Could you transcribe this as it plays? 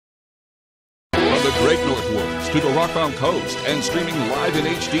From the Great Northwoods to the Rockbound Coast and streaming live in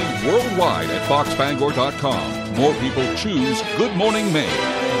HD worldwide at foxbangor.com. More people choose Good Morning Maine.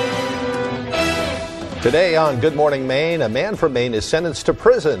 Today on Good Morning Maine, a man from Maine is sentenced to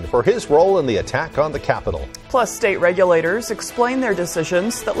prison for his role in the attack on the Capitol. Plus, state regulators explain their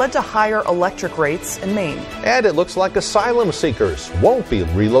decisions that led to higher electric rates in Maine. And it looks like asylum seekers won't be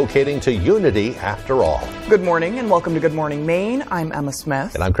relocating to Unity after all. Good morning and welcome to Good Morning Maine. I'm Emma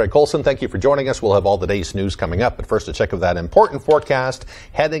Smith. And I'm Craig Colson. Thank you for joining us. We'll have all the day's news coming up. But first, a check of that important forecast.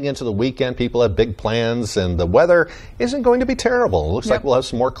 Heading into the weekend, people have big plans and the weather isn't going to be terrible. It looks like we'll have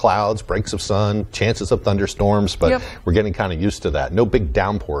some more clouds, breaks of sun, chances of thunderstorms, but we're getting kind of used to that. No big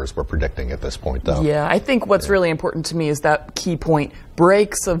downpours we're predicting at this point, though. Yeah, I think what's really important to me is that key point,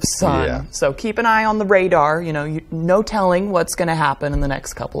 breaks of sun. Yeah. So keep an eye on the radar. No telling what's going to happen in the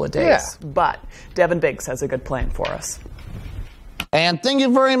next couple of days. Yeah. But Devin Biggs has a good plan for us. And thank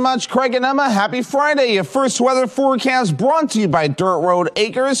you very much, Craig and Emma. Happy Friday. Your first weather forecast brought to you by Dirt Road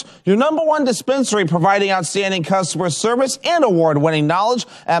Acres, your #1 dispensary providing outstanding customer service and award-winning knowledge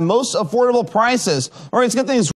at most affordable prices. All right, let's get things